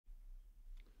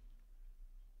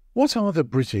What are the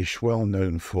British well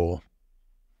known for?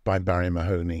 By Barrie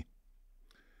Mahoney.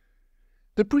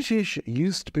 The British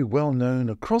used to be well known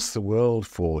across the world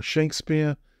for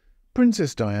Shakespeare,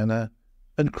 Princess Diana,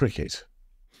 and cricket.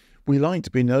 We like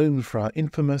to be known for our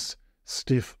infamous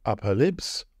stiff upper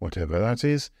lips, whatever that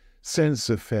is, sense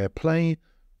of fair play,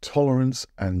 tolerance,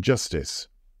 and justice.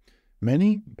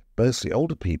 Many, mostly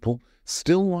older people,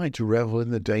 still like to revel in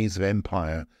the days of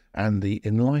empire and the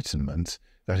enlightenment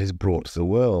that is brought to the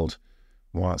world,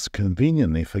 whilst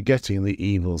conveniently forgetting the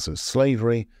evils of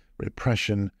slavery,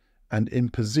 repression, and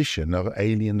imposition of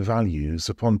alien values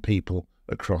upon people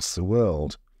across the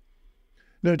world.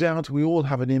 No doubt we all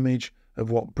have an image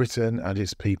of what Britain and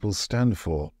its people stand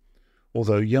for,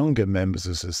 although younger members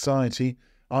of society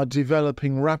are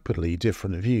developing rapidly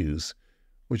different views,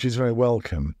 which is very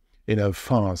welcome in a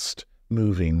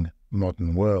fast-moving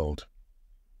modern world.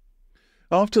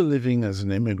 After living as an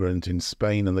immigrant in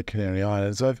Spain and the Canary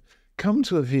Islands, I've come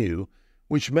to a view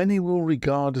which many will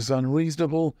regard as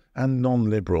unreasonable and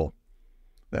non-liberal,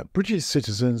 that British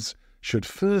citizens should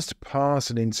first pass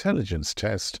an intelligence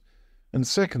test and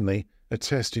secondly a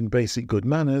test in basic good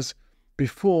manners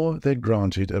before they're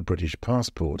granted a British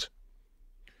passport.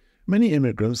 Many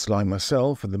immigrants like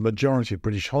myself and the majority of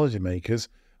British holidaymakers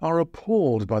are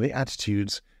appalled by the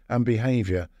attitudes and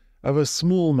behaviour of a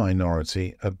small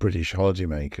minority of British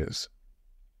holidaymakers.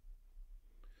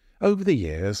 Over the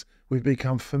years, we've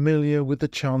become familiar with the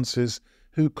chancers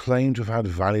who claim to have had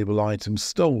valuable items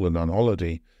stolen on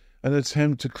holiday and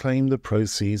attempt to claim the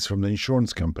proceeds from the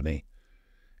insurance company.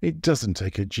 It doesn't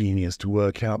take a genius to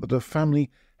work out that a family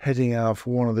heading out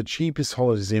for one of the cheapest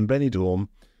holidays in Benidorm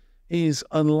is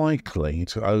unlikely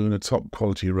to own a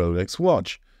top-quality Rolex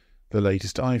watch, the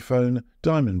latest iPhone,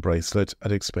 diamond bracelet,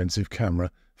 and expensive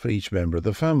camera for each member of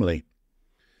the family.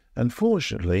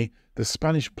 Unfortunately, the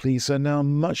Spanish police are now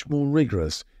much more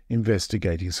rigorous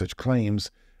investigating such claims,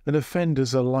 and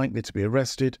offenders are likely to be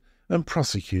arrested and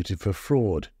prosecuted for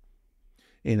fraud.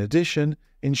 In addition,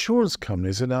 insurance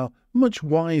companies are now much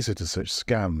wiser to such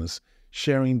scams,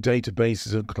 sharing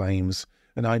databases of claims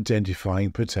and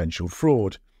identifying potential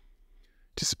fraud.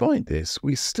 Despite this,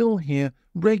 we still hear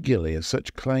regularly of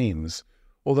such claims,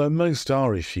 although most are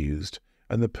refused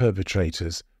and the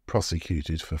perpetrators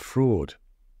prosecuted for fraud.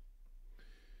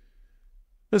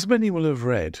 As many will have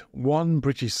read, one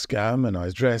British scam, and I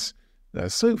stress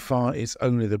that so far it's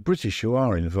only the British who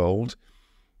are involved,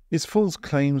 is false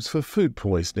claims for food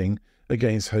poisoning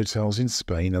against hotels in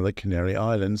Spain and the Canary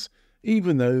Islands,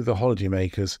 even though the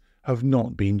holidaymakers have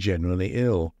not been generally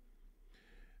ill.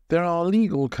 There are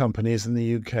legal companies in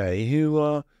the UK who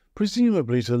are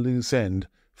presumably to loose end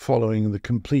following the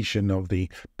completion of the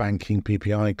banking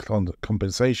PPI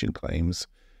compensation claims,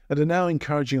 and are now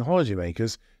encouraging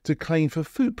holidaymakers to claim for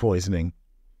food poisoning.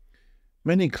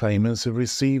 Many claimants have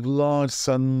received large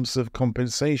sums of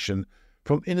compensation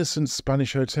from innocent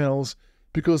Spanish hotels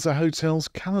because the hotels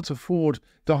cannot afford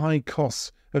the high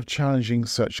costs of challenging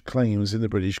such claims in the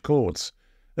British courts,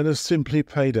 and have simply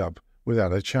paid up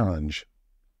without a challenge.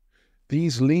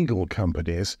 These legal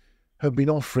companies have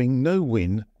been offering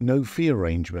no-win, no-fee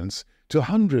arrangements to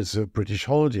hundreds of British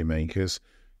holidaymakers,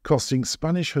 costing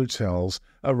Spanish hotels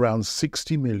around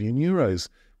 €60 million,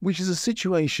 which is a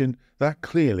situation that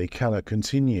clearly cannot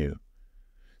continue.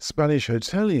 Spanish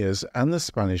hoteliers and the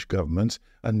Spanish government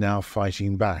are now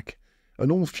fighting back,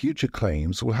 and all future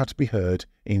claims will have to be heard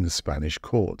in Spanish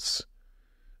courts.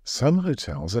 Some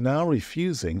hotels are now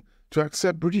refusing to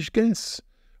accept British guests,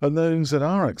 and those that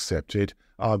are accepted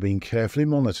are being carefully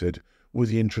monitored with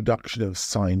the introduction of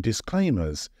signed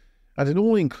disclaimers, and in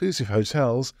all-inclusive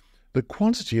hotels, the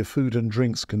quantity of food and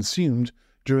drinks consumed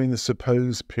during the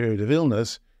supposed period of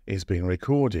illness is being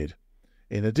recorded.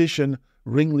 In addition,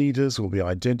 ringleaders will be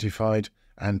identified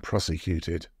and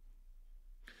prosecuted.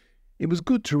 It was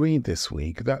good to read this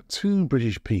week that 2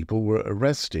 British people were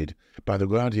arrested by the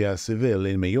Guardia Civil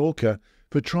in Mallorca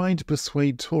for trying to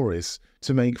persuade tourists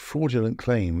to make fraudulent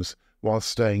claims while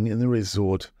staying in the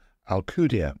resort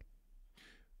Alcudia.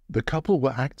 The couple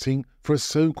were acting for a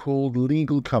so-called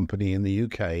legal company in the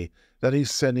UK that is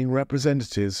sending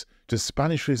representatives to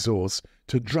Spanish resorts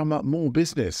to drum up more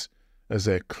business, as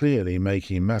they're clearly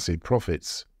making massive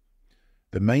profits.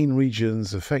 The main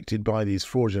regions affected by these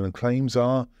fraudulent claims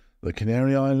are the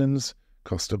Canary Islands,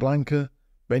 Costa Blanca,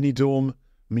 Benidorm,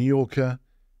 Mallorca,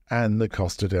 and the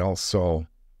Costa del Sol.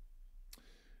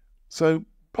 So,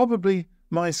 probably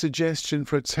my suggestion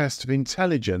for a test of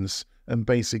intelligence and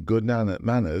basic good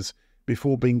manners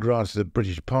before being granted a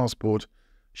British passport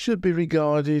should be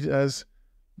regarded as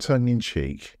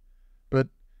tongue-in-cheek. But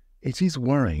it is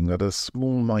worrying that a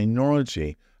small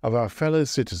minority of our fellow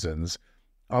citizens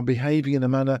are behaving in a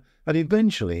manner that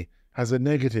eventually has a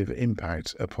negative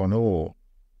impact upon all.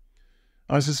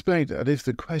 I suspect that if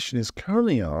the question is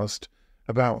currently asked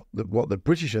about what the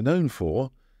British are known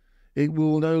for, it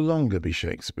will no longer be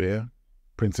Shakespeare,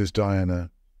 Princess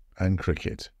Diana, and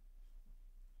cricket.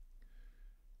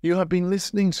 You have been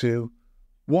listening to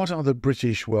What Are the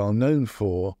British Well Known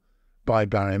For by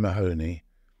Barrie Mahoney,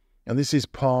 and this is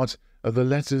part of the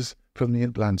Letters from the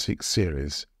Atlantic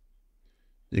series.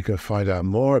 You can find out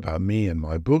more about me and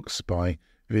my books by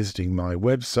visiting my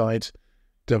website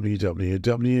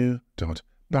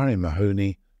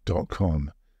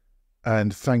www.barriemahoney.com.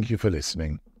 And thank you for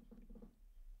listening.